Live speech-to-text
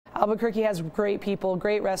Albuquerque has great people,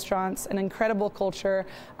 great restaurants, an incredible culture.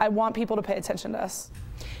 I want people to pay attention to us.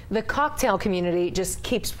 The cocktail community just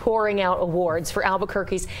keeps pouring out awards for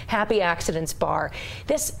Albuquerque's Happy Accidents Bar.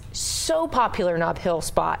 This so popular Nob Hill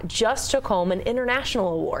spot just took home an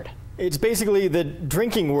international award. It's basically the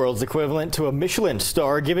drinking world's equivalent to a Michelin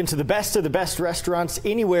star given to the best of the best restaurants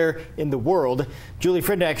anywhere in the world. Julie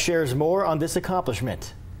Frendak shares more on this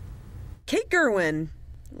accomplishment. Kate Gerwin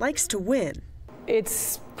likes to win.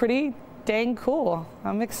 It's pretty dang cool.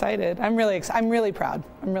 I'm excited. I'm really proud.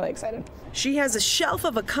 I'm really excited. She has a shelf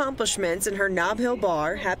of accomplishments in her Nob Hill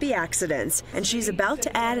bar, Happy Accidents, and she's about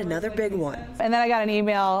to add another big one. And then I got an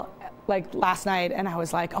email like last night and I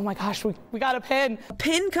was like, oh my gosh, we got a pin. A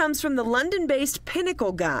pin comes from the London-based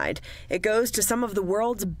Pinnacle Guide. It goes to some of the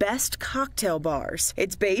world's best cocktail bars.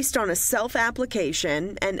 It's based on a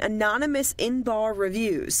self-application and anonymous in-bar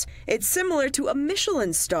reviews. It's similar to a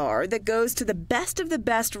Michelin star that goes to the best of the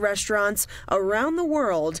best restaurants around the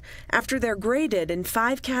world after they're graded in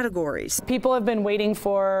 5 categories. People have been waiting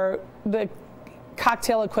for the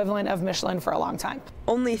cocktail equivalent of Michelin for a long time.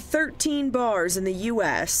 Only 13 bars in the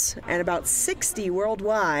U.S. and about 60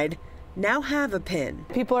 worldwide now have a pin.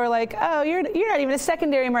 People are like, oh, you're not even a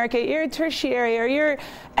secondary market, you're a tertiary,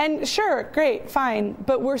 and sure, great, fine,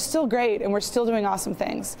 but we're still great and we're still doing awesome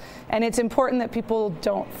things. And it's important that people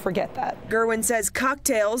don't forget that. Gerwin says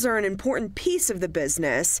cocktails are an important piece of the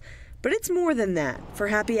business, but it's more than that for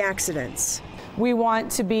Happy Accidents. We want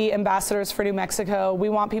to be ambassadors for New Mexico. We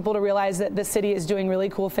want people to realize that the city is doing really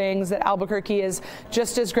cool things, that Albuquerque is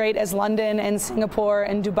just as great as London and Singapore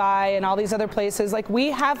and Dubai and all these other places. Like, we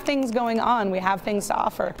have things going on. We have things to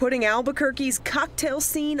offer. Putting Albuquerque's cocktail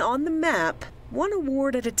scene on the map, one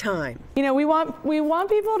award at a time. You know, we want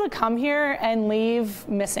people to come here and leave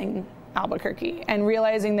missing Albuquerque and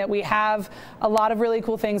realizing that we have a lot of really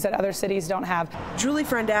cool things that other cities don't have. Julie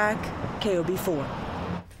Frendak, KOB4.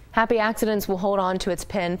 Happy Accidents will hold on to its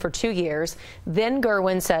pin for 2 years. Then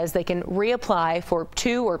Gerwin says they can reapply for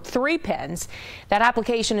 2 or 3 pins. That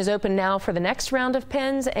application is open now for the next round of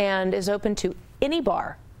pins and is open to any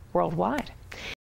bar worldwide.